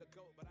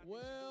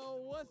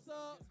Well, what's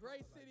up,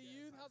 Grace City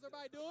Youth? How's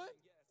everybody doing?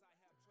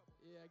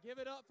 Yeah, give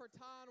it up for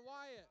Ty and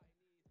Wyatt.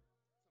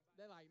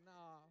 They're like,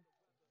 nah.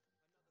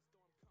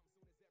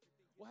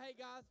 Well, hey,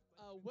 guys,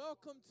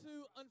 welcome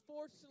to,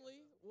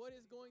 unfortunately, what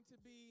is going to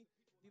be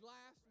the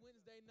last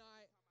Wednesday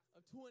night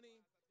of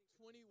 2021.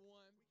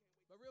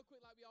 But real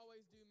quick, like we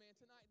always do, man,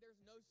 tonight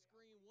there's no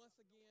screen. Once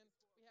again,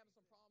 we having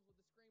some problems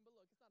with the screen. But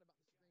look, it's not about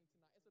the screen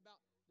tonight. It's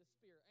about the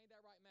spirit. Ain't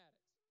that right,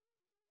 Maddox?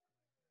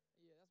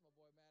 Yeah, that's my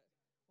boy, Maddox.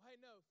 Well, hey,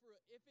 no, for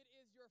real, if it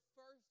is your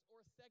first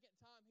or second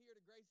time here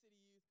to Grace City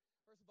Youth,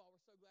 first of all,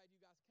 we're so glad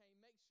you guys came.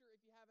 Make sure,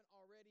 if you haven't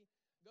already,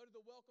 go to the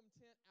welcome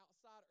tent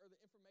outside or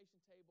the information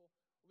table.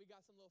 We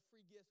got some little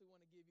free gifts we want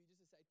to give you just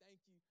to say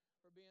thank you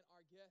for being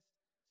our guest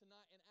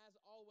tonight. And as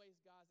always,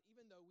 guys,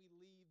 even though we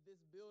leave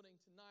this building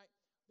tonight,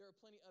 there are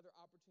plenty other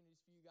opportunities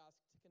for you guys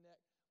to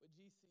connect with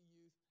GC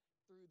Youth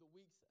through the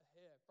weeks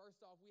ahead. First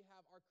off, we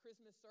have our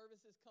Christmas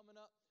services coming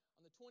up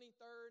on the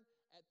 23rd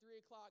at 3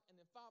 o'clock and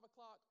then 5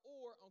 o'clock,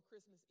 or on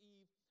Christmas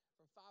Eve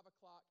from 5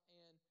 o'clock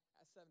and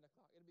at 7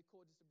 o'clock. It'll be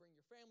cool just to bring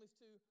your families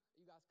to.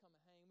 You guys come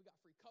and hang. We got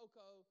free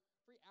cocoa,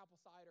 free apple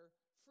cider,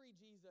 free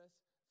Jesus,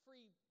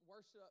 free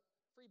worship,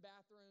 free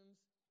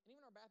bathrooms, and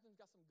even our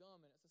bathrooms got some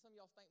gum in it. So some of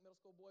y'all think middle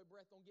school boy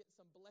breath gonna get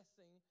some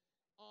blessing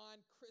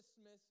on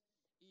Christmas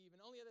Eve.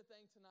 And only other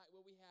thing tonight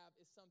what we have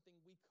is something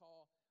we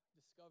call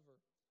Discover.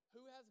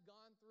 Who has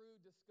gone through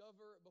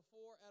Discover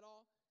before at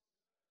all?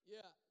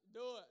 Yeah,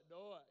 do it.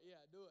 Yeah,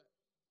 do it.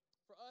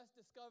 For us,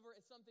 Discover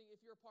is something,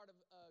 if you're a part of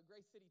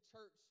Grace City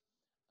Church,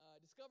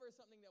 Discover is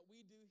something that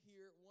we do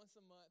here once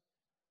a month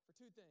for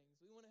two things.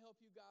 We want to help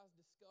you guys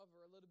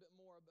discover a little bit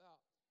more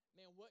about,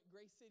 man, what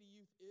Grace City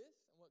Youth is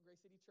and what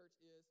Grace City Church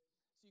is,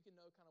 so you can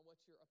know kind of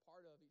what you're a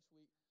part of each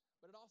week.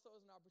 But it also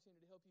is an opportunity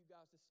to help you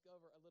guys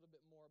discover a little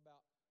bit more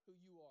about who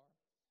you are.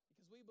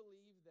 Because we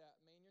believe that,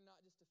 man, you're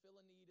not just to fill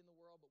a need in the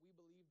world, but we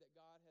believe that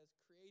God has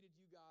created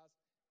you guys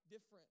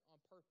different on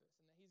purpose,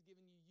 and that he's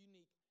given you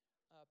unique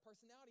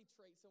personality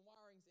traits and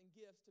wirings and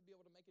gifts to be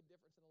able to make a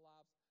difference in the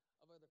lives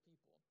of other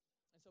people.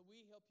 And so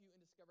we help you and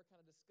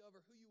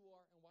discover who you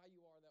are and why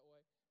you are that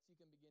way, so you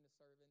can begin to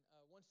serve. And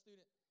one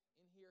student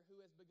in here who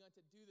has begun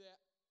to do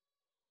that,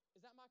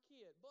 is that my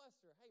kid? Bless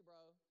her. Hey,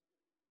 bro.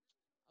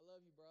 I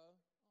love you, bro.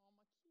 Oh,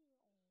 my kid.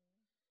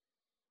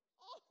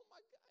 Oh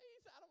my God.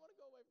 He said, I don't want to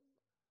go away from him.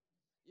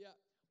 Yeah,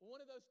 well,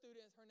 one of those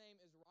students, her name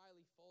is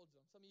Riley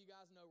Foldsam. Some of you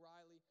guys know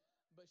Riley,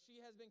 but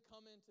she has been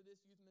coming to this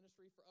youth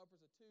ministry for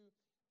upwards of 2-3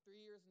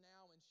 years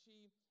now, and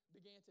she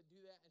began to do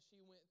that, and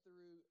she went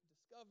through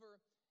Discover,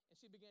 and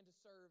she began to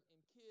serve in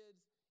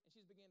kids, and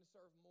she's began to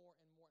serve more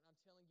and more, and I'm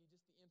telling you,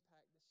 just the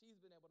impact that she's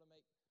been able to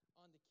make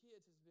on the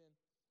kids has been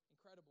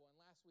incredible. And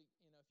last week,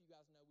 if you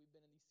guys know, we've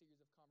been in these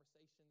series of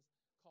conversations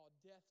called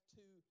Death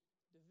to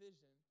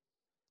Division,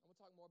 and we'll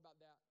talk more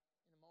about that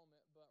in a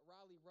moment, but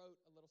Riley wrote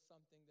a little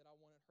something that I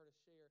wanted her to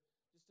share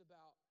just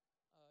about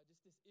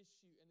just this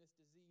issue and this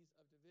disease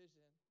of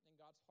division and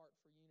God's heart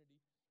for unity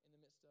in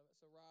the midst of it.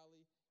 So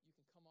Riley, you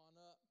can come on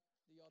up,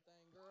 do your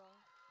thing, girl.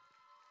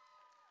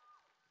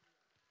 And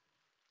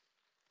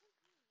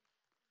Lainey's gonna sit.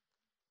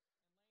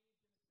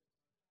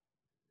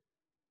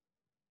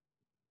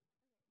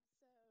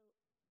 Okay,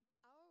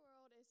 so our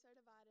world is so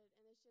divided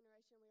in this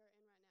generation we are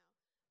in right now.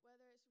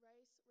 Whether it's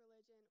race,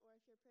 religion, or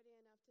if you're pretty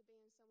enough to be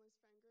in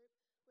someone's friend group,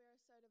 we are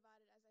so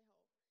divided as a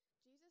whole.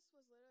 Jesus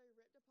was literally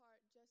ripped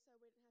apart just so we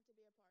didn't have to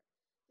be apart.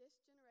 This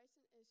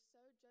generation is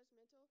so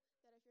judgmental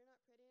that if you're not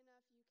pretty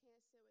enough, you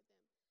can't sit with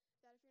them.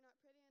 That if you're not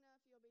pretty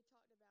enough, you'll be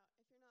talked about.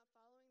 If you're not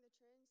following the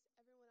trends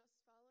everyone else is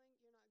following,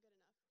 you're not good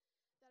enough.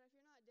 That if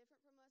you're not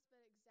different from us but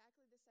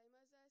exactly the same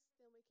as us,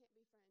 then we can't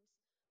be friends.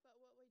 But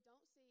what we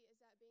don't see is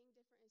that being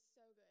different is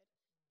so good.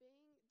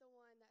 Being the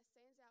one that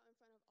stands out in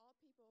front of all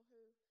people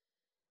who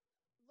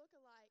look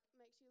alike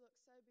makes you look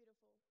so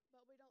beautiful,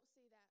 but we don't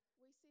see that.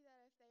 We see that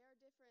if they are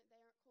different, they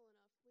aren't cool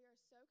enough. We are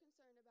so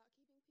concerned about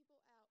keeping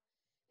people out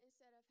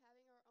instead of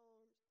having our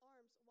arms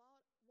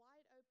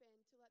wide open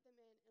to let them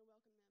in and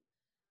welcome them.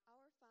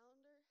 Our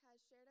founder has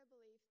shared a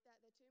belief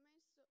that the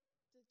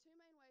two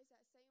main ways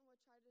that Satan will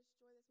try to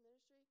destroy this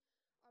ministry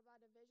are by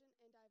division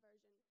and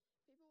diversion.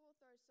 People will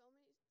throw so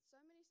many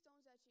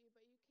stones at you,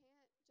 but you can't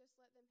just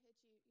let them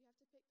hit you. You have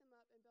to pick them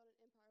up and build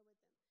an empire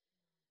with them.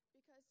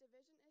 Because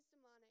division is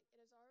demonic,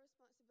 it is our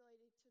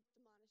responsibility to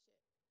demolish it.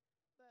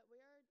 But we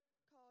are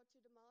called to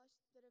demolish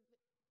the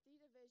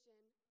division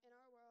in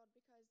our world,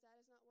 because that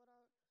is not what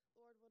our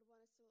Lord would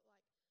want us to look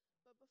like.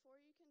 But before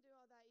you can do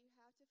all that, you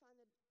have to find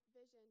the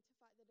vision to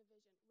fight the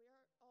division. We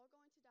are all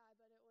going to die,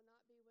 but it will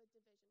not be with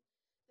division.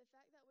 The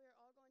fact that we are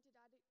all going to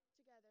die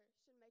together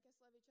should make us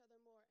love each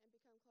other more and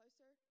become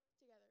closer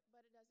together,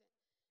 but it doesn't.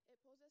 It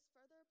pulls us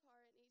further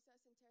apart and eats us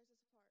and tears us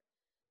apart.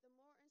 The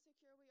more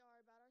insecure we are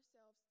about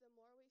ourselves, the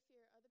more we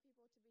fear other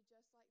people to be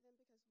just like them,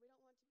 because we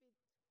don't want to be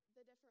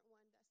the different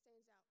one that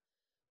stands out.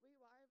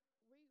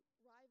 We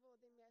rival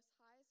the most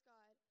highest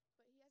God,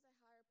 but he has a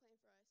higher plan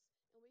for us,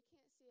 and we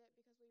can't see it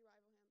because we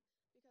rival him,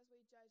 because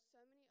we judge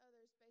so many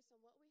others based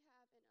on what we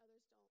have and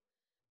others don't.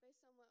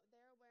 based on what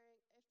they're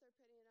wearing, if they're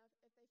pretty enough,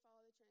 if they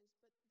follow the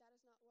trends. But that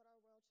is not what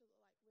our world should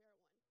look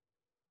like.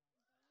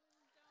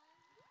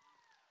 We are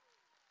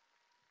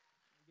one.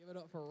 Give it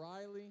up for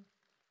Riley.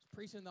 She's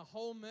preaching the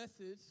whole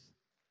message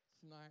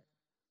tonight.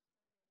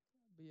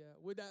 But yeah,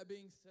 with that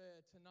being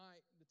said,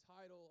 tonight, the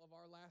title of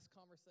our last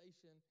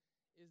conversation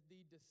is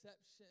The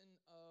Deception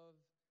of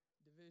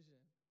Division.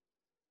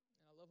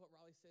 And I love what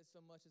Riley says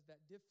so much is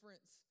that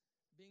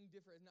being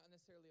different is not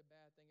necessarily a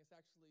bad thing. It's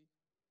actually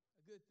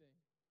a good thing.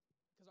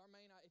 Because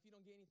if you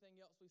don't get anything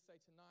else we say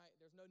tonight,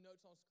 there's no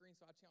notes on screen,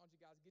 so I challenge you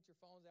guys, get your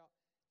phones out,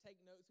 take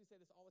notes. We say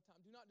this all the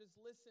time. Do not just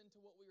listen to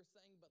what we are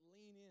saying, but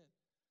lean in.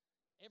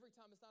 Every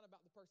time, it's not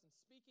about the person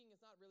speaking.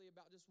 It's not really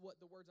about just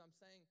what the words I'm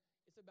saying.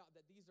 It's about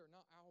that these are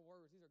not our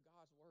words. These are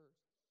God's words.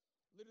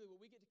 Literally, what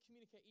we get to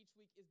communicate each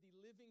week is the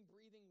living,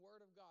 breathing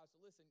word of God.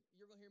 So listen,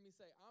 you're going to hear me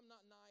say, I'm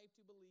not naive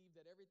to believe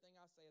that everything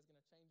I say is going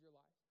to change your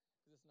life,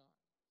 because it's not.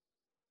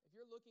 If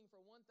you're looking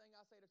for one thing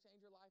I say to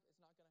change your life,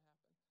 it's not going to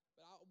happen.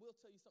 But I will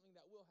tell you something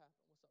that will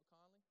happen. What's up,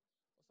 Conley?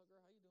 What's up,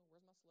 girl? How you doing?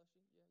 Where's my slushie?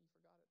 Yeah, you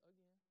forgot it again.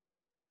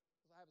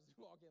 That's what happens when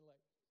you walk in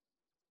late.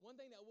 One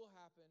thing that will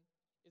happen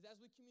is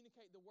as we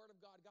communicate the word of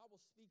God, God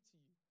will speak to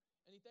you.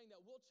 Anything that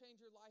will change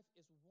your life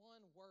is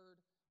one word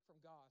from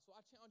God. So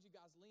I challenge you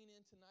guys, lean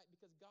in tonight,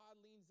 because God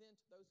leans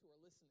into those who are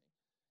listening.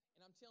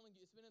 And I'm telling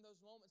you, it's been in those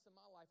moments in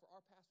my life where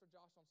our pastor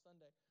Josh on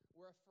Sunday,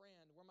 we're a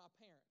friend, we're my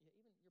parent. Yeah,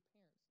 even your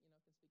parents,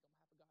 can speak on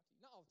behalf of God to you.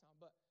 Not all the time,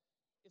 but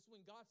it's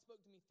when God spoke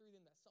to me through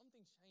them that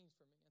something changed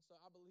for me. And so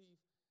I believe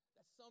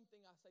that's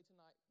something I say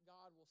tonight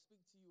God will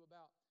speak to you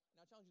about.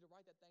 And I challenge you to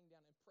write that thing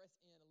down and press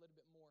in a little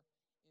bit more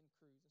in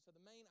Cruise. And so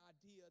the main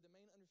idea, the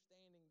main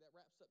understanding that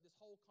wraps up this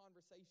whole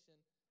conversation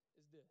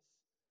is this.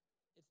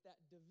 It's that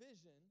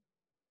division,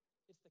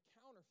 it's the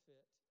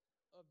counterfeit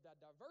of the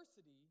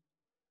diversity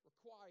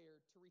required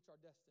to reach our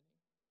destiny.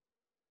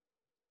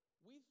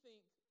 We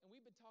think, and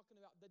we've been talking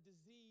about the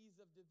disease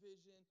of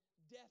division,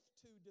 death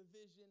to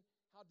division,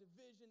 how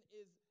division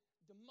is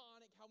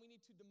demonic, how we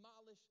need to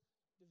demolish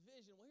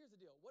division. Well, here's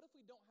the deal. What if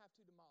we don't have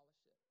to demolish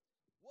it?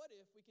 What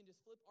if we can just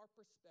flip our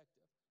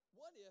perspective?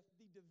 What if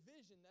the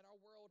division that our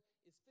world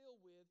is filled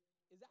with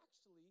is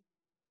actually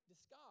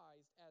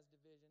disguised as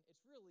division?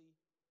 It's really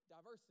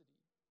diversity.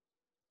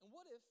 And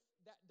what if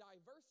that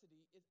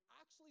diversity is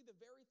actually the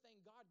very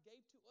thing God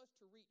gave to us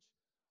to reach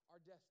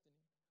our destiny?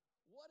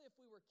 What if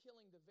we were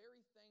killing the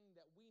very thing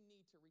that we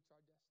need to reach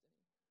our destiny?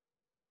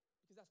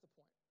 Because that's the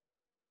point.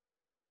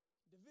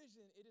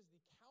 Division, it is the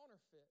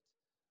counterfeit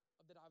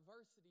of the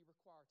diversity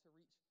required to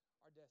reach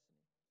our destiny.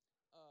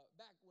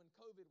 Back when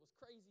COVID was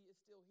crazy,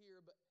 it's still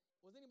here, but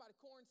was anybody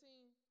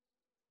quarantined?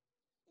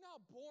 You know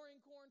how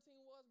boring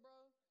quarantine was, bro?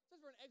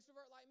 Just for an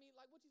extrovert like me,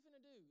 like, what you finna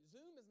do?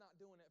 Zoom is not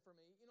doing it for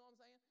me, you know what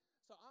I'm saying?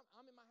 So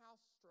I'm in my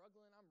house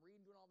struggling, I'm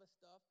reading, doing all this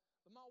stuff.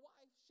 But my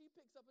wife, she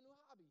picks up a new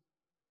hobby,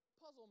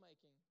 puzzle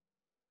making.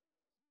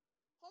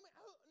 Homie,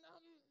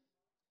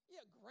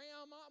 yeah,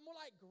 grandma, more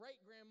like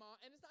great-grandma,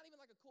 and it's not even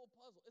like a cool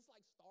puzzle. It's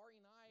like Starry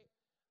Night,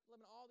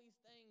 living all these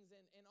things,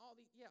 and all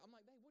these, yeah, I'm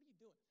like, babe, what are you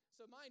doing?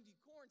 So mind you,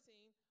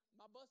 quarantine,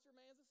 my buster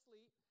man's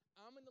asleep,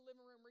 I'm in the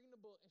living room reading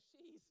a book, and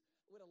she's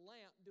with a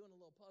lamp doing a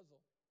little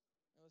puzzle.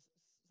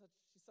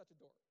 She's such a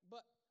dork.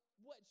 But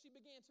what she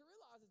began to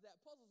realize is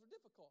that puzzles are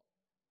difficult,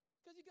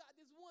 because you got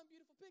this one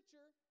beautiful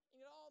picture, and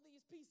you got all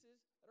these pieces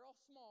that are all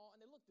small,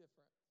 and they look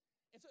different.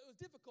 And so it was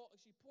difficult,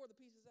 and she poured the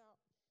pieces out,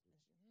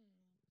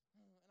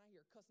 and I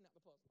hear her cussing out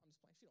the puzzle. I'm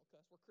just playing. She don't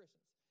cuss. We're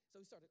Christians.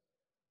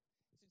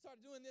 So she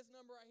started doing this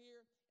number right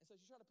here, and so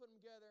she tried to put them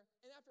together.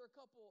 And after a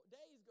couple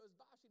days goes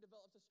by, she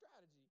develops a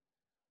strategy.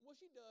 What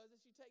she does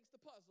is she takes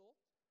the puzzle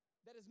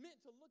that is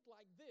meant to look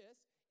like this,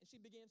 and she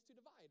begins to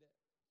divide it.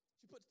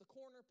 She puts the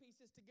corner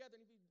pieces together,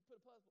 and if you put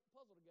a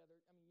puzzle together,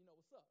 I mean, you know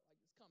what's up. Like,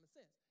 it's common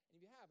sense. And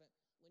if you haven't,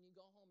 when you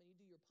go home and you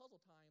do your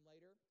puzzle time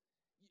later,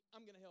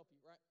 I'm going to help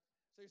you, right?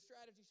 So your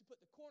strategy, she put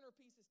the corner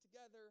pieces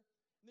together,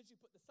 and then she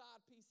put the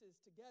side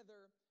pieces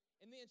together,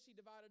 and then she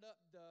divided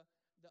up the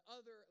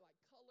other, like,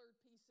 colored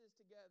pieces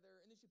together,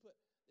 and then she put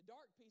the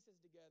dark pieces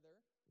together,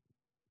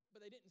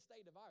 but they didn't stay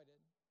divided.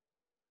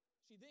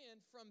 She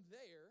then, from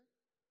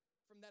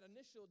that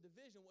initial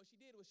division, what she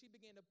did was she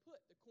began to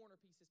put the corner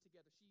pieces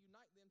together. She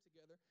united them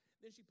together.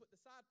 Then she put the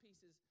side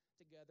pieces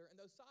together, and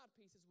those side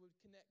pieces would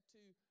connect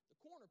to the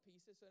corner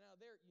pieces, so now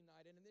they're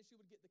united. And then she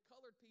would get the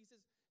colored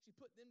pieces, she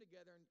put them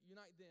together and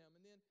unite them.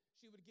 And then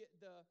she would get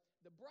the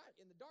bright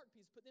and the dark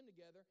pieces, put them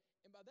together.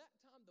 And by that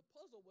time, the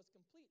puzzle was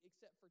complete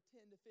except for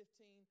 10 to 15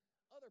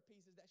 other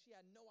pieces that she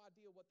had no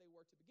idea what they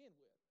were to begin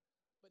with.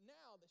 But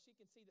now that she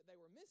can see that they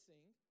were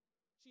missing,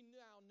 she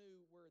now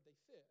knew where they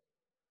fit.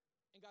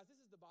 And guys,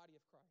 this is the body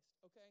of Christ,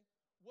 okay?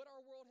 What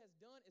our world has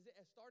done is it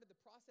has started the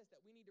process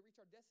that we need to reach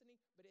our destiny,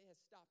 but it has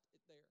stopped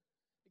it there.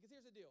 Because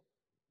here's the deal.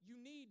 You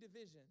need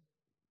division,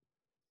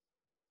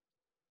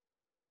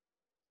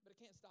 but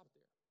it can't stop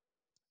there.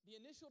 The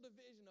initial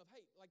division of,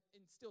 hey, like,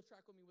 and still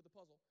track with me with the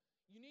puzzle.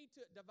 You need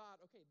to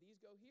divide, okay,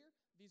 these go here,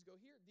 these go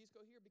here, these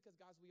go here, because,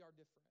 guys, we are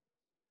different.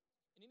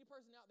 And any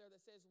person out there that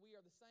says we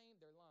are the same,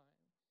 they're lying.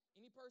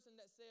 Any person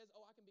that says,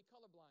 oh, I can be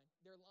colorblind,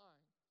 they're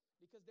lying.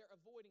 because they're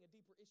avoiding a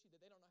deeper issue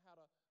that they don't know how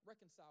to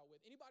reconcile with.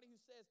 Anybody who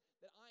says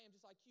that I am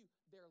just like you,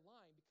 they're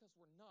lying, because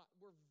we're not.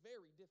 We're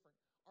very different.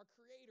 Our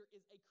Creator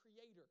is a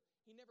creator.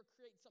 He never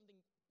creates something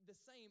the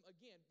same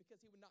again,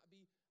 because he would not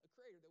be a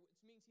creator, which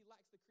means he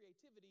lacks the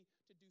creativity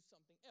to do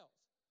something else.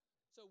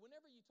 So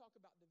whenever you talk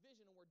about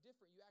division and we're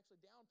different, you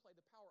actually downplay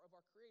the power of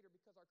our Creator,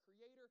 because our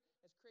Creator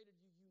has created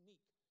you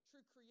unique.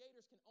 True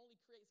creators can only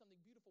create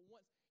something beautiful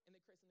once, and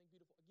they create something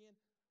beautiful again.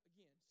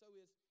 So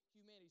is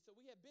humanity. So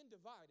we have been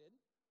divided,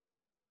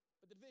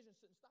 but the division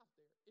shouldn't stop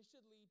there. It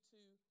should lead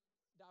to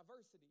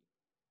diversity,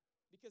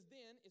 because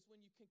then it's when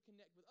you can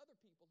connect with other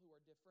people who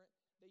are different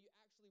that you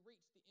actually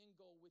reach the end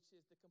goal, which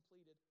is the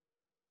completed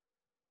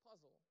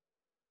puzzle.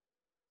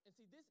 And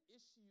see, this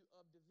issue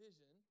of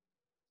division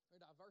or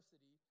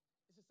diversity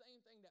is the same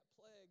thing that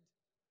plagued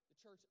the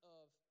church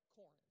of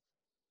Corinth.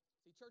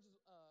 See, churches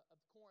of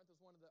Corinth was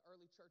one of the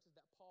early churches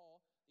that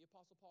the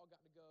Apostle Paul,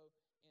 got to go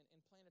and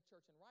plant a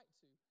church and write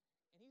to.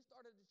 And he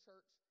started a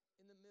church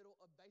in the middle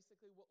of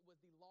basically what was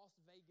the Las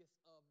Vegas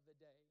of the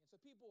day. And so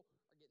people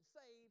are getting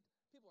saved.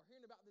 People are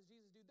hearing about this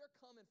Jesus dude. They're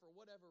coming for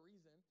whatever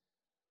reason.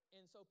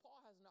 And so Paul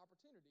has an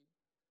opportunity.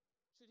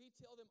 Should he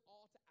tell them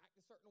all to act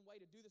a certain way,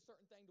 to do the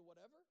certain thing, to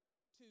whatever,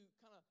 to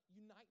kind of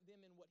unite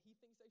them in what he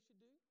thinks they should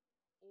do?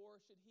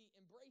 Or should he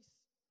embrace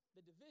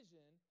the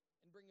division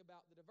and bring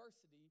about the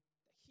diversity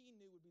that he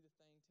knew would be the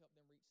thing to help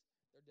them reach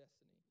their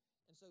destiny?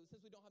 And so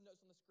since we don't have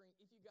notes on the screen,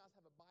 if you guys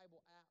have a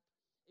Bible app,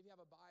 if you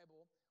have a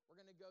Bible, we're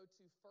going to go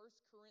to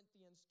 1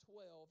 Corinthians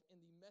 12 in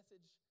the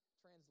Message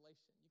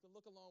translation. You can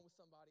look along with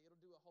somebody. It'll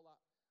do a whole lot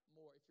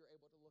more if you're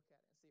able to look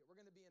at it and see it. We're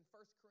going to be in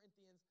 1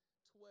 Corinthians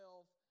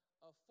 12,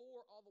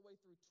 4 all the way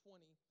through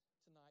 20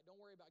 tonight. Don't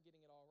worry about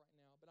getting it all right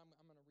now, but I'm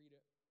going to read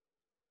it.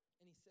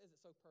 And he says it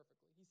so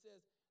perfectly. He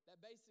says that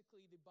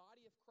basically the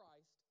body of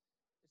Christ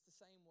is the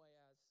same way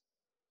as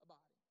a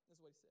body. This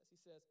is what he says. He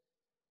says,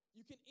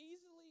 you can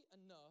easily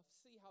enough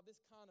see how this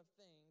kind of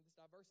thing, this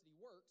diversity,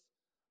 works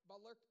by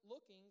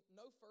looking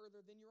no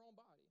further than your own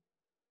body.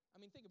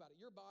 I mean, think about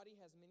it. Your body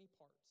has many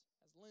parts,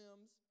 has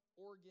limbs,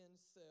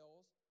 organs,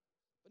 cells.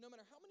 But no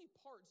matter how many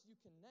parts you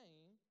can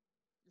name,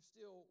 you're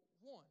still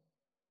one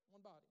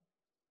body.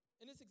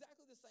 And it's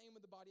exactly the same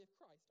with the body of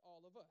Christ,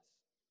 all of us.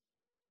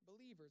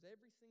 Believers,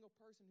 every single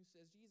person who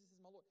says Jesus is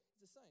my Lord,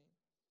 it's the same.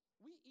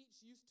 We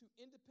each used to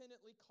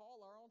independently call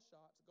our own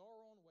shots, go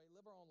our own way,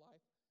 live our own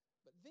life.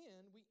 But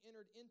then we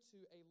entered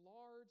into a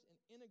large and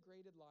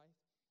integrated life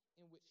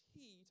in which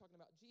he, talking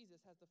about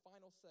Jesus, has the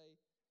final say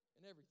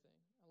in everything.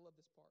 I love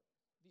this part.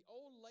 The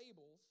old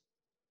labels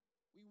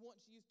we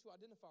once used to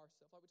identify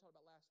ourselves, like we talked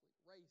about last week,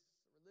 race,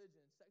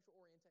 religion, sexual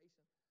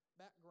orientation,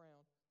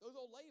 background, those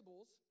old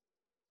labels,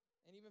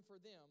 and even for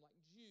them, like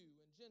Jew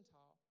and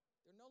Gentile,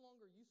 they're no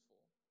longer useful.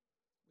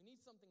 We need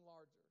something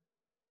larger.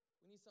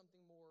 We need something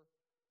more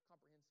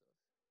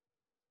comprehensive.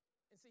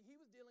 And see, he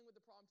was dealing with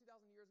the problem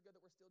 2,000 years ago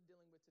that we're still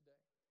dealing with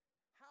today.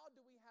 How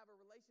do we have a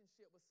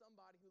relationship with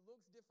somebody who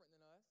looks different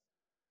than us,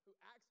 who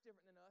acts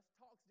different than us,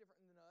 talks different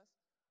than us,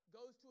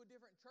 goes to a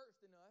different church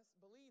than us,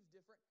 believes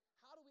different?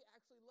 How do we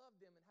actually love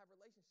them and have a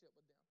relationship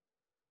with them?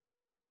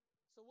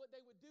 So what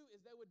they would do is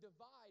they would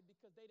divide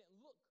because they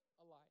didn't look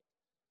alike.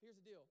 Here's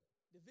the deal.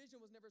 Division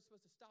was never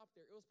supposed to stop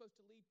there. It was supposed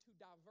to lead to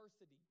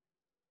diversity,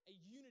 a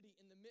unity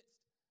in the midst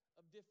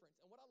of difference.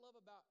 And what I love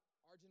about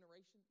our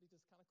generation, because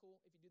it's kind of cool,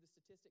 if you do the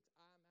statistics,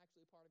 I'm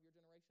actually a part of your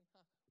generation,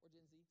 or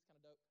Gen Z, it's kind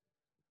of dope.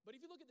 But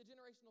if you look at the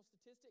generational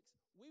statistics,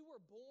 we were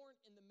born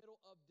in the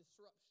middle of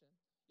disruption.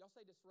 Y'all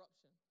say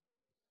disruption.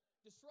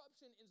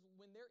 Disruption is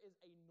when there is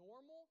a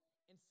normal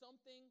and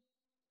something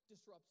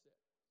disrupts it.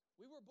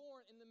 We were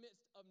born in the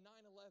midst of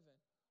 9/11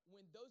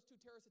 when those two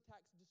terrorist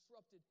attacks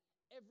disrupted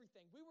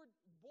everything. We were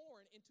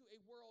born into a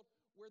world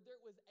where there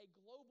was a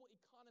global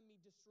economy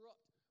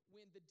disrupt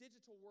when the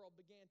digital world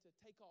began to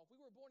take off.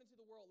 We were born into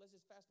the world, let's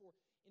just fast forward,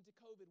 into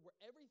COVID, where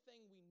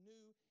everything we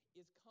knew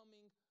is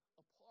coming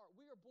apart.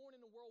 We were born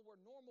in a world where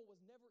normal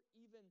was never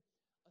even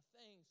a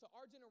thing. So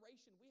our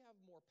generation, we have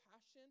more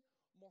passion,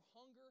 more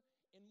hunger,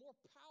 and more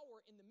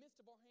power in the midst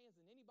of our hands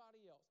than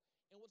anybody else.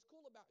 And what's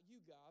cool about you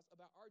guys,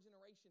 about our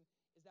generation,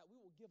 is that we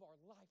will give our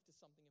life to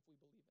something if we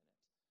believe in it.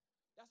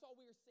 That's why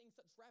we are seeing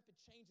such rapid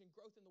change and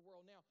growth in the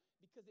world now,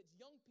 because it's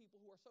young people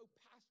who are so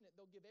passionate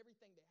they'll give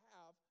everything they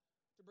have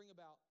to bring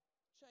about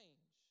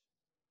change.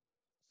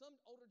 Some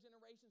older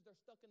generations, they're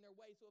stuck in their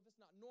way, so if it's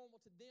not normal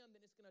to them,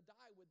 then it's going to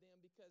die with them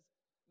because,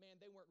 man,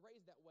 they weren't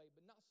raised that way.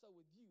 But not so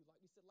with you.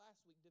 Like we said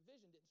last week,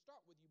 division didn't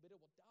start with you, but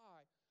it will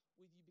die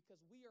with you,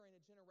 because we are in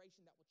a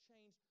generation that will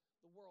change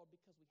the world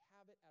because we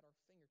have it at our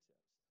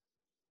fingertips.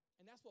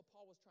 And that's what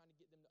Paul was trying to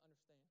get them to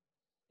understand,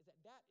 is that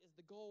that is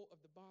the goal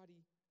of the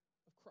body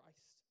of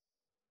Christ.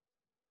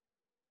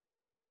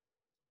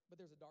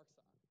 But there's a dark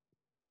side.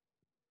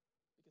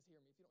 Because hear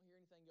me, if you don't hear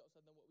anything else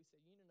other than what we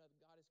say, you need to know that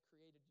God has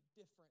created you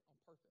different on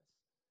purpose.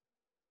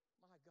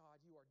 My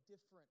God, you are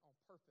different on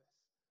purpose.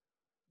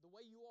 The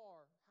way you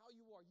are, how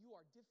you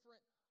are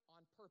different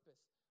on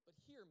purpose. But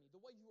hear me, the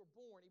way you were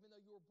born, even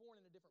though you were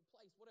born in a different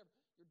place, whatever,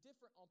 you're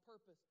different on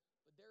purpose,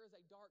 but there is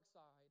a dark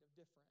side of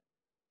different.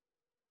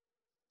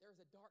 there's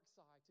a dark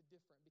side to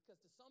different, because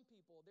to some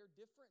people, their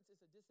difference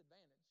is a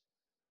disadvantage.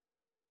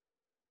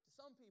 To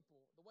some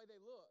people, the way they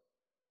look,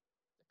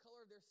 the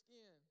color of their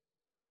skin,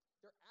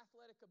 their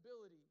athletic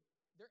ability,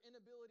 their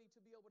inability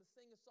to be able to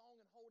sing a song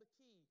and hold a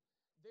key,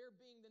 their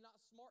being the not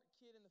smart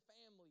kid in the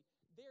family,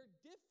 their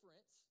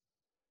difference,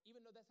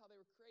 even though that's how they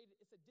were created,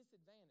 it's a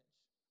disadvantage.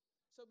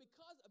 So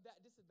because of that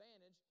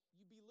disadvantage,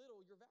 you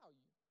belittle your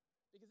value.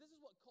 Because this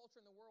is what culture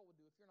in the world will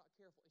do if you're not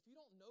careful. If you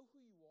don't know who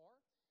you are,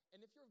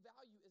 and if your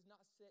value is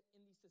not set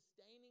in the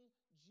sustaining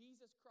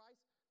Jesus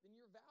Christ, then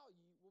your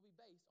value will be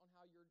based on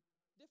how you're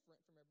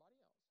different from everybody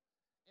else.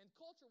 And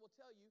culture will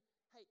tell you,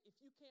 hey, if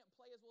you can't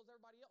play as well as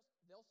everybody else,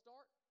 they'll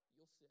start,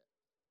 you'll sit.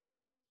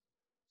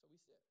 So we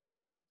sit.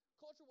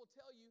 Culture will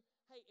tell you,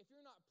 hey, if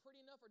you're not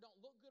pretty enough or don't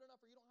look good enough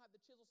or you don't have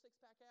the chisel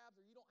six-pack abs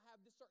or you don't have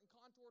this certain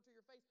contour to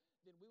your face,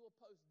 then we will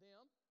post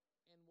them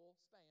and we'll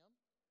spam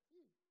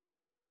you.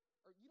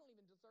 Or you don't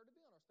even deserve to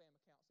be on our spam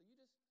account, so you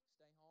just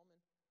stay home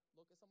and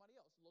look at somebody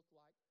else look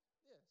like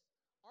this.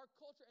 Our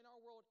culture and our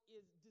world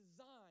is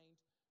designed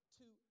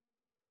to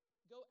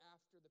go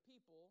after the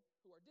people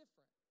who are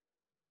different.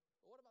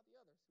 But what about the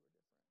others who are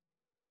different?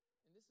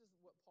 And this is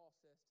what Paul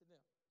says to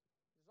them.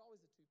 There's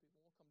always the two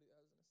people. We'll come to the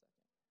others in a second.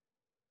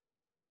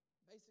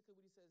 Basically,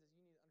 what he says is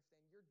you need to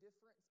understand your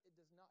difference, it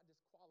does not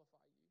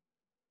disqualify you.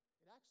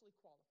 It actually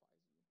qualifies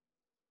you.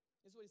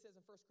 This is what he says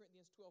in 1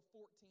 Corinthians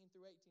 12:14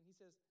 through 18. He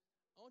says,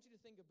 I want you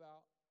to think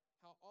about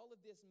how all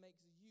of this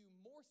makes you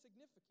more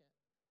significant,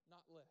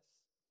 not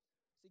less.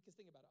 See, because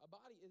think about it. A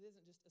body, it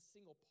isn't just a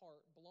single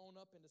part blown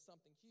up into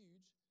something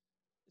huge.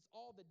 It's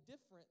all the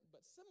different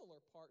but similar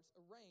parts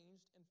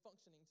arranged and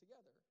functioning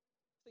together.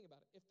 Think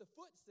about it. If the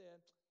foot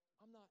said,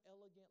 I'm not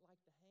elegant like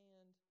the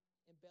hand,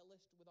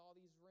 embellished with all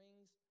these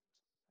rings,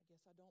 I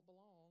guess I don't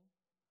belong.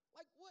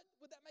 Like, what?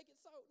 Would that make it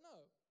so?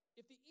 No.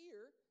 If the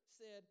ear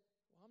said,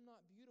 well, I'm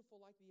not beautiful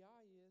like the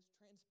eye is,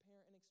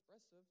 transparent and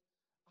expressive,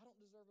 I don't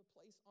deserve a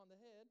place on the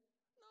head.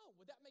 No.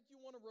 Would that make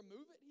you want to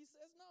remove it? He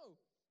says no.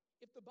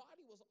 If the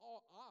body was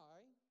all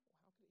eye,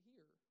 well, how could it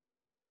hear?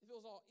 If it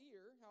was all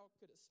ear, how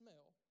could it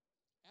smell?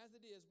 As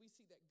it is, we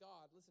see that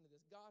God, listen to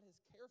this, God, the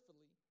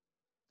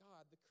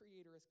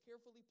Creator, has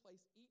carefully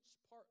placed each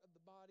part of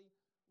the body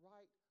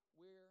right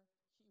where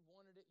He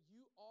wanted it.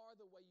 You are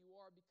the way you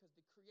are because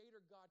the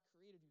Creator God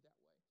created you that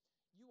way.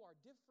 You are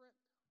different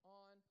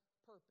on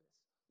purpose.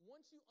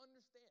 Once you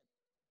understand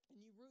and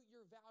you root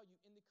your value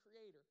in the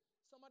Creator,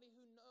 somebody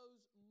who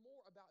knows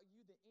more about you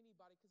than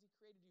anybody because He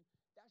created you,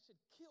 that should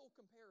kill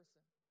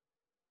comparison.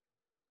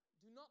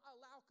 Do not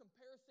allow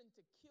comparison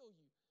to kill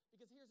you.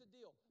 Because here's the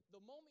deal.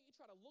 The moment you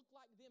try to look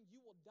like them, you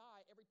will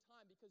die every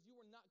time because you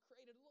were not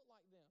created to look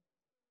like them.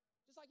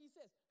 Just like he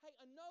says, hey,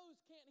 a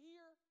nose can't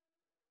hear.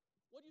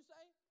 What'd you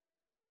say?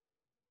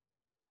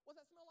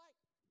 What's that smell like?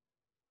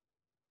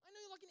 I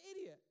know you're like an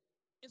idiot.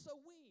 And so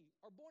we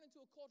are born into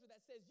a culture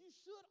that says you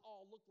should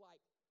all look like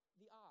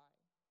the eye,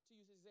 to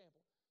use an example.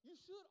 You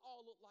should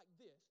all look like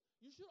this.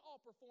 You should all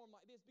perform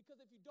like this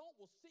because if you don't,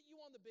 we'll sit you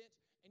on the bench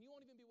and you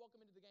won't even be welcome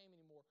into the game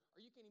anymore.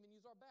 Or you can't even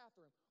use our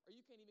bathroom. Or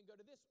you can't even go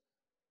to this.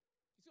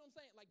 You see what I'm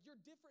saying? Like your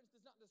difference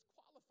does not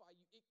disqualify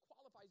you. It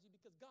qualifies you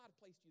because God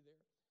placed you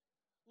there.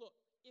 Look,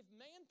 if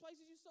man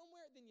places you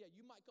somewhere, then yeah,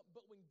 you might come.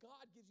 But when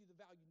God gives you the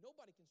value,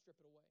 nobody can strip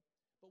it away.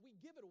 But we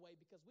give it away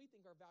because we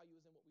think our value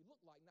is in what we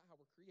look like, not how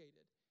we're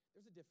created.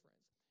 There's a difference.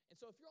 And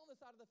so if you're on the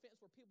side of the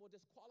fence where people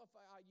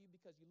disqualify you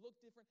because you look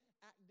different,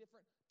 act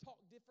different, talk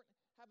different,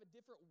 have a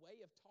different way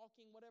of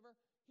talking, whatever,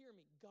 hear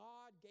me.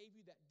 God gave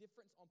you that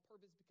difference on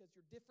purpose because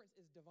your difference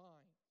is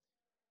divine.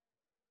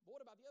 But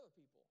what about the other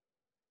people?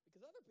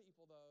 Because other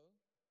people, though,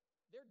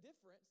 their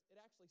difference, it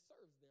actually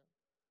serves them.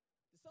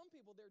 To some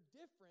people, their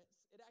difference,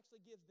 it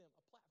actually gives them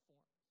a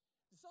platform.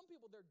 To some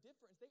people, their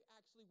difference, they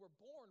actually were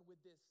born with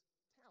this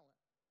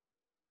talent.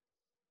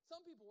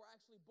 Some people were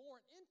actually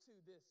born into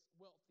this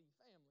wealthy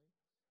family.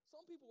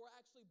 Some people were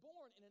actually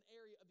born in an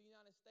area of the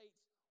United States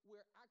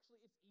where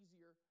actually it's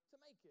easier to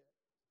make it.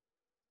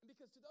 And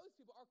because to those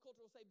people, our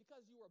culture will say,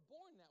 because you were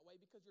born that way,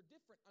 because you're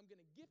different, I'm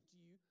going to gift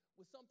you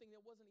with something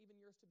that wasn't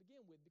even yours to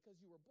begin with because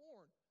you were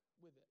born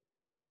with it.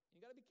 And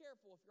you got to be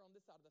careful if you're on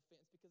this side of the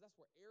fence because that's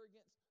where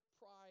arrogance,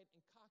 pride, and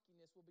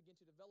cockiness will begin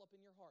to develop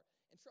in your heart.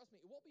 And trust me,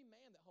 it won't be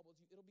man that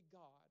humbles you, it'll be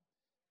God.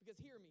 Because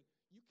hear me,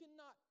 you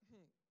cannot,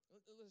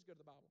 let's go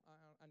to the Bible.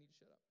 I need to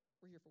shut up.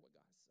 We're here for what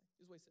God has to say.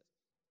 This is what he says.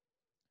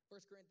 1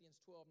 Corinthians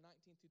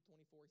 12:19 through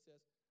 24, he says,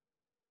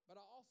 but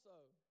I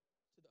also,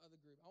 to the other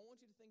group, I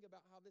want you to think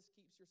about how this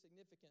keeps your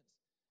significance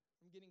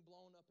from getting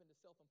blown up into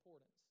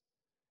self-importance.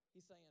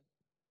 He's saying,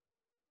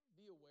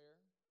 be aware,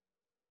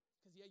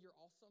 because yeah, you're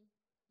awesome,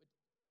 but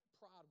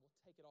pride will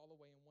take it all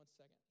away in 1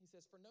 second. He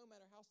says, for no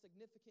matter how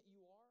significant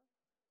you are,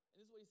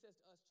 and this is what he says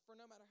to us, for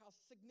no matter how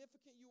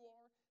significant you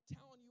are,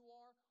 talented you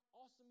are,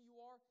 awesome you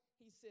are,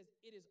 he says,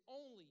 it is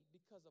only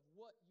because of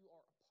what you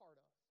are a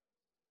part of.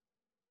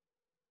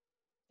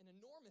 An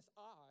enormous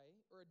eye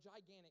or a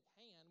gigantic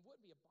hand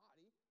wouldn't be a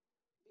body.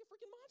 It'd be a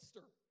freaking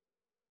monster.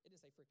 It didn't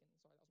say freaking.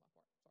 Sorry, that was my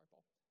part. Sorry,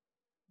 Paul.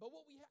 But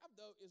what we have,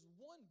 though, is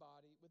one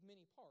body with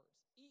many parts.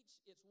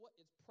 Each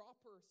its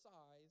proper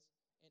size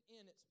and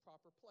in its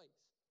proper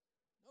place.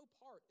 No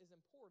part is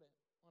important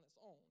on its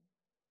own.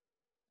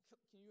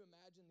 Can you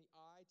imagine the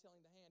eye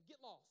telling the hand,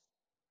 get lost,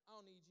 I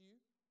don't need you?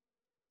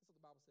 That's what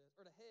the Bible says.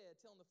 Or the head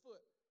telling the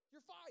foot,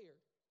 you're fired,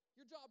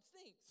 your job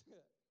stinks.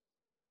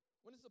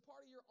 When it's a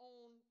part of your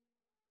own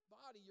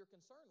body you're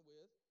concerned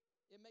with,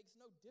 it makes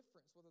no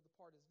difference whether the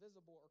part is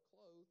visible or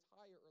clothed,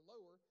 higher or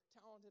lower,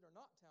 talented or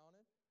not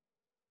talented.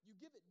 You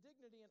give it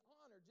dignity and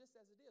honor just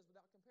as it is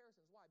without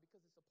comparisons. Why?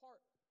 Because it's a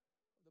part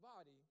of the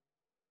body.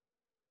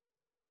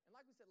 And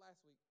like we said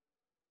last week,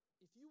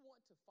 if you want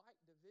to fight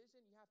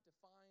division, you have to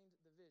find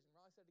the vision.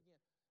 Riley said it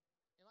again.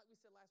 And like we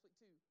said last week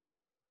too,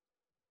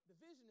 the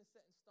vision is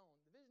set in stone.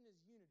 The vision is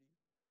unity.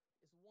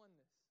 It's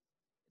oneness.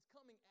 It's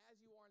coming as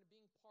you are and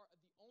being part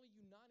of the only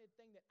united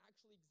thing that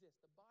actually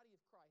exists, the body of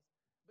Christ.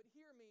 But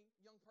hear me,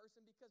 young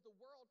person, because the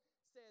world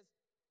says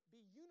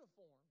be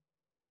uniform,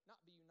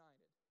 not be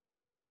united.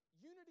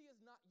 Unity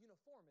is not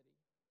uniformity.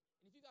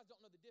 And if you guys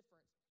don't know the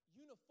difference,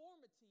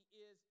 uniformity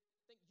is,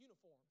 think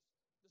uniforms.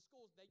 The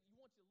schools, you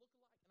want you to look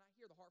alike, and I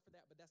hear the heart for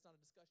that, but that's not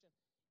a discussion.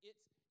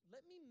 It's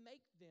let me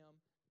make them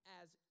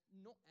as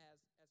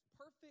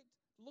perfect,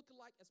 look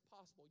alike as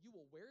possible. You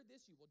will wear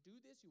this, you will do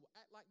this, you will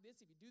act like this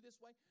if you do this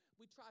way.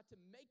 We try to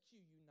make you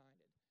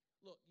united.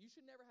 Look, you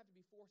should never have to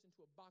be forced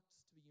into a box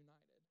to be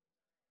united.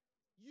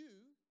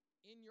 You,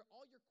 in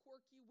all your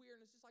quirky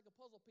weirdness, just like a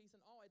puzzle piece and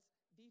all its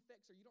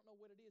defects, or you don't know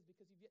what it is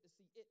because you've yet to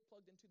see it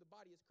plugged into the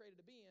body it's created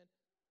to be in,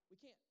 we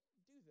can't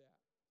do that.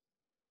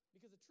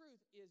 Because the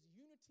truth is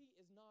unity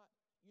is not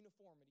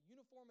uniformity.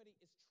 Uniformity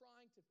is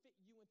trying to fit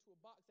you into a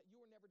box that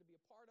you are never to be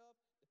a part of.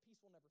 The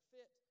piece will never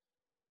fit.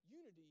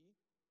 Unity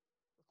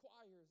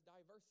requires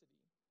diversity.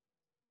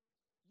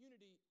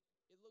 Unity,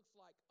 it looks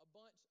like a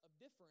bunch of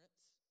difference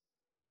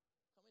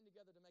coming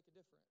together to make a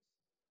difference.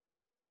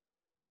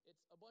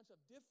 It's a bunch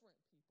of different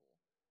people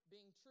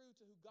being true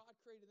to who God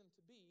created them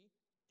to be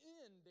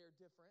in their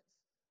difference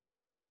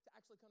to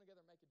actually come together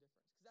and make a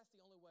difference. Because that's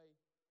the only way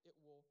it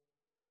will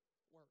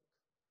work.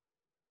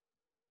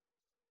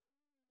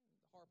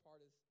 And the hard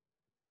part is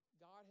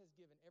God has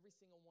given every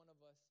single one of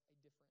us a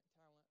different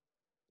talent,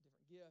 a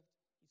different gift.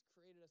 He's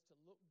created us to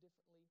look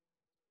differently,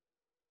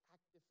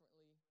 act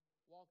differently,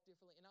 walk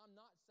differently. And I'm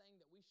not saying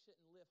that we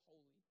shouldn't live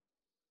holy.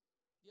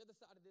 The other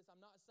side of this,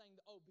 I'm not saying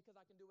that, because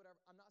I can do whatever.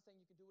 I'm not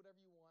saying you can do whatever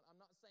you want. I'm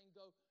not saying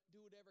go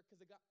do whatever because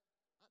of God.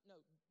 No,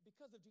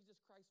 because of Jesus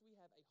Christ, we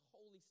have a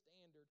holy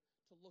standard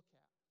to look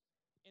at.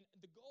 And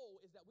the goal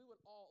is that we would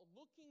all,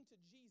 looking to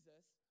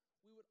Jesus,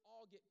 we would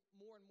all get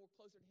more and more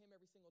closer to him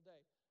every single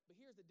day.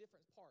 But here's the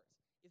different parts,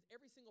 is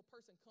every single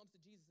person comes to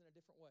Jesus in a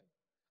different way.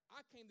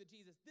 I came to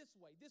Jesus this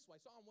way,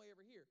 so I'm way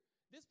over here.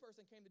 This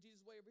person came to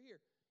Jesus way over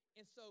here.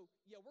 And so,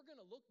 yeah, we're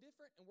going to look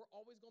different, and we're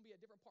always going to be at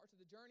different parts of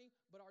the journey,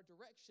 but our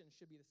direction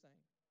should be the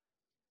same.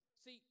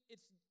 See,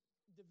 it's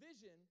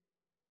division.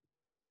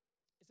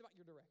 It's about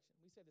your direction.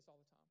 We say this all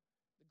the time.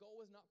 The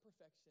goal is not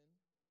perfection.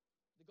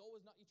 The goal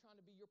is not you trying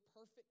to be your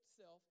perfect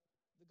self.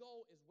 The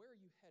goal is where are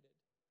you headed?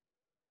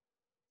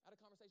 I had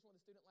a conversation with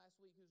a student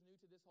last week who's new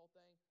to this whole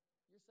thing.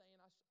 You're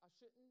saying I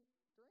shouldn't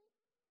drink?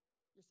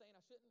 You're saying I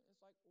shouldn't?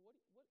 It's like,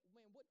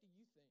 well, what do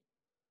you think?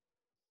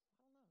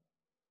 I don't know.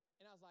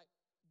 And I was like,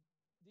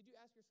 did you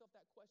ask yourself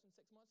that question 6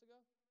 months ago?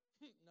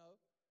 No,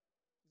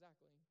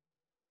 exactly.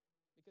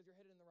 Because you're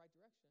headed in the right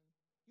direction.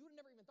 You would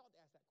have never even thought to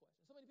ask that question.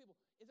 So many people,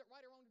 is it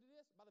right or wrong to do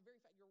this? By the very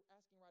fact you're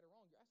asking right or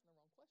wrong, you're asking the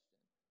wrong question.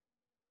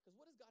 Because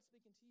what is God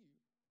speaking to you?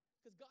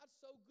 Because God's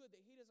so good that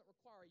he doesn't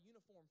require a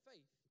uniform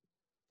faith.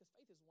 Because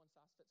faith is one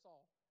size fits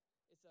all.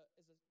 What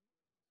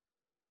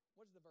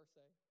does the verse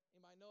say?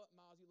 Anybody know it?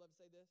 Miles, you love to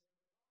say this?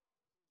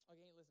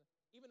 Okay, listen.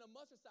 Even a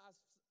mustard size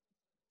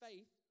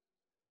faith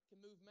can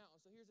move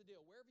mountains. So here's the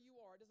deal. Wherever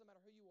you are, it doesn't matter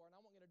who you are, and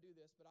I'm not going to do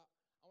this, but I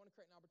want to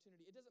create an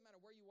opportunity. It doesn't matter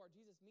where you are.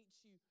 Jesus meets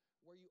you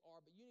where you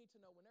are, but you need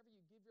to know whenever you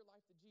give your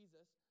life to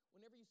Jesus,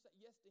 whenever you say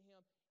yes to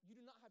him, you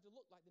do not have to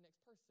look like the next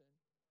person.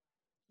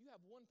 You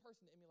have one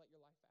person to emulate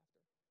your life after,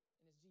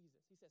 and it's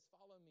Jesus. He says,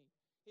 follow me.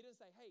 He doesn't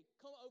say, hey,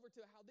 come over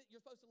to how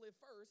you're supposed to live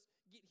first,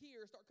 get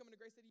here, start coming to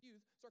Grace City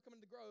Youth, start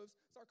coming to Groves,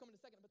 start coming to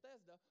Second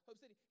Bethesda, Hope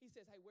City. He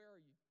says, hey, where are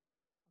you?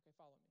 Okay,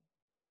 follow me.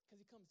 Because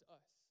he comes to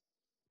us.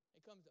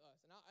 It comes to us.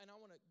 And I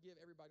want to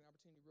give everybody an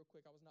opportunity real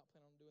quick. I was not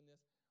planning on doing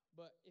this.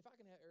 But if I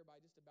can have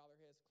everybody just to bow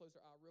their heads, close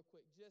their eye real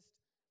quick. I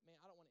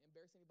don't want to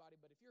embarrass anybody,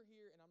 but if you're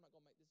here, and I'm not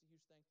going to make this a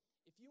huge thing,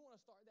 if you want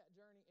to start that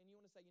journey and you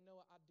want to say, you know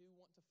what, I do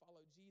want to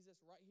follow Jesus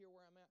right here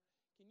where I'm at,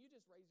 can you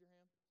just raise your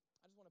hand?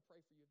 I just want to pray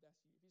for you if that's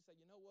you. If you say,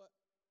 you know what,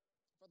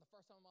 for the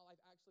first time in my life,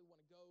 I actually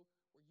want to go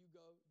where you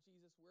go,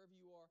 Jesus, wherever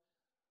you are,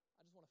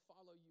 I just want to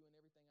follow you in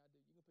everything I do.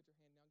 You can put your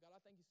hand down. God,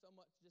 I thank you so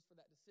much just for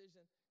that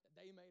decision that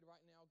they made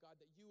right now, God,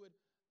 that you would,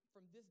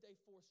 from this day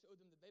forth, show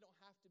them that they don't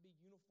have to be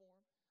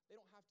uniform. They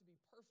don't have to be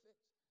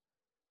perfect.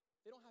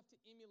 They don't have to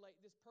emulate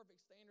this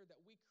perfect standard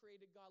that we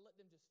created. God, let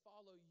them just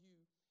follow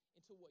you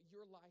into what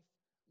your life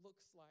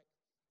looks like.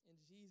 In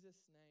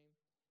Jesus' name,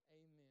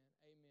 amen.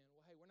 Amen.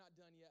 Well, hey, we're not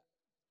done yet.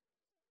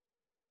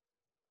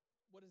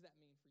 What does that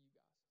mean for you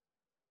guys?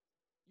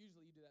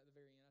 Usually you do that at the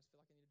very end. I just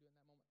feel like I need to do it in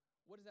that moment.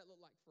 What does that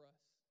look like for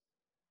us?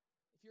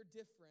 If you're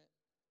different,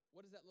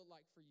 what does that look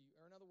like for you?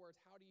 Or in other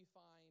words, how do you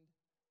find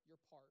your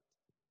part?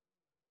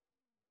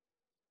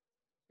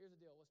 Here's the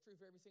deal. What's true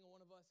for every single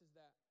one of us is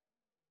that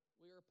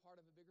we are a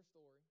part of a bigger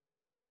story.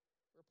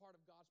 We're a part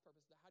of God's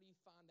purpose. But how do you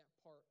find that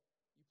part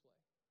you play?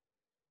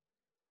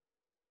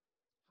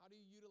 How do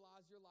you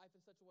utilize your life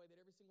in such a way that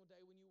every single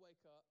day when you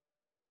wake up,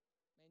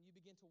 man, you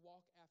begin to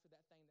walk after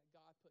that thing that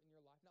God put in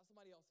your life? Not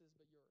somebody else's,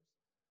 but yours.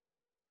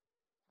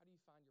 How do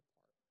you find your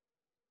part?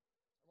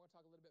 We're going to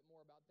talk a little bit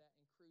more about that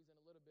in Cruise in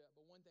a little bit.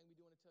 But one thing we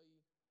do want to tell you,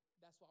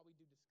 that's why we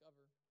do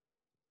Discover.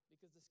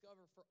 Because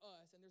Discover for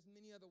us, and there's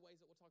many other ways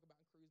that we'll talk about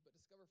in Cruise, but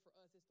Discover for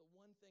us is the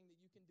one thing that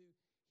you can do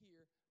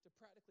here to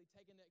practically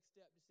take a next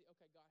step to see,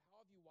 okay, God, how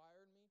have you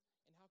wired me,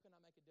 and how can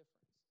I make a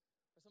difference?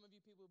 For some of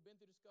you people who've been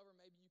through Discover,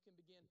 maybe you can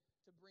begin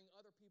to bring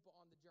other people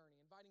on the journey,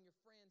 inviting your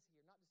friends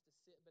here, not just to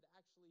sit, but to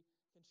actually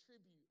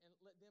contribute and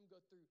let them go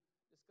through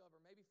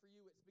Discover. Maybe for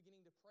you, it's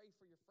beginning to pray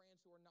for your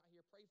friends who are not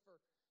here, pray for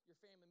your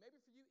family.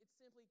 Maybe for you, it's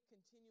simply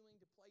continuing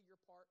to play your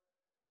part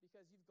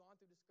because you've gone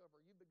through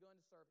Discover, you've begun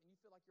to serve, and you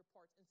feel like your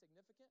part's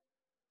insignificant.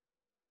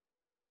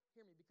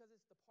 Hear me, because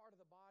it's the part of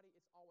the body,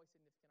 it's always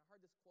significant. I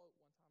heard this quote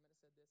one time, and it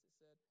said this. It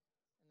said,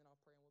 and then I'll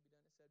pray and we'll be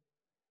done. It said,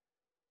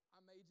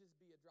 I may just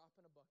be a drop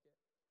in a bucket,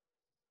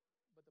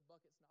 but the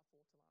bucket's not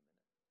full till I'm in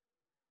it.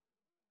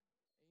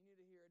 And you need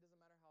to hear, it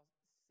doesn't matter how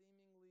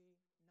seemingly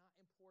not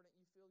important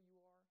you feel you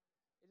are.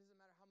 It doesn't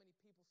matter how many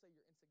people say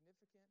you're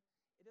insignificant.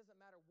 It doesn't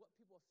matter what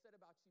people have said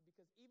about you,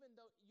 because even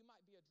though you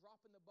might be a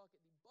drop in the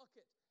bucket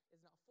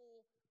is not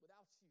full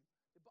without you.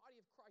 The body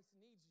of Christ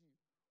needs you.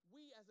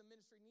 We as a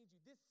ministry need you.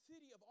 This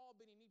city of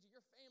Albany needs you.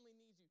 Your family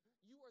needs you.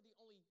 You are the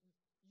only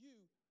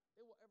you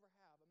they will ever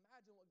have.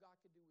 Imagine what God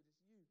could do with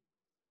just you.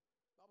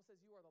 The Bible says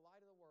you are the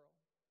light of the world,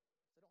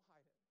 so don't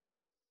hide it.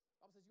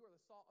 The Bible says you are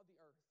the salt of the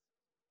earth.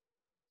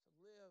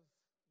 So live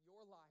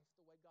your life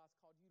the way God's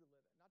called you to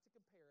live it, not to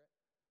compare it.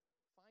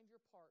 Find your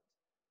part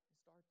and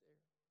start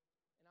there.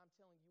 And I'm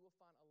telling you, you will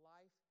find a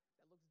life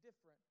that looks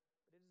different,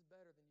 but it is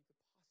better than you could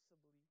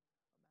possibly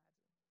imagine.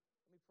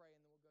 Let me pray,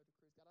 and then we'll go to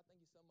Cruise. God, I thank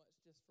you so much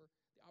just for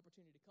the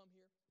opportunity to come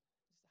here,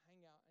 just to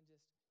hang out and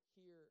just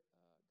hear,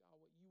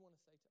 God, what you want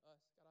to say to us.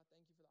 God, I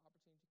thank you for the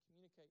opportunity to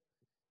communicate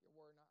your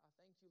word. And I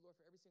thank you, Lord,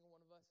 for every single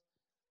one of us.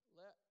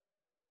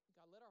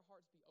 Let our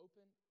hearts be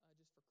open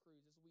just for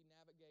Cruise as we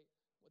navigate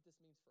what this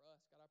means for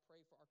us. God, I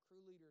pray for our crew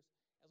leaders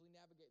as we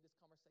navigate this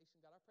conversation.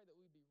 God, I pray that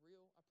we would be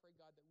real. I pray,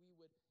 God, that we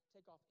would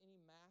take off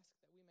any mask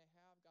that we may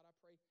have. God, I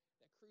pray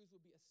that Cruise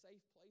would be a safe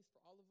place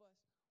for all of us,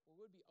 where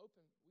we'd be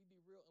open, we'd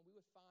be real, and we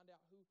would find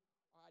out who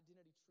our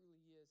identity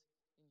truly is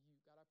in you.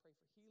 God, I pray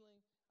for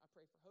healing. I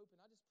pray for hope. And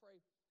I just pray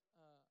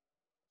for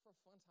a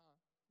fun time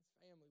as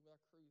family with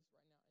our Cruise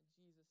right now. In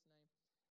Jesus' name.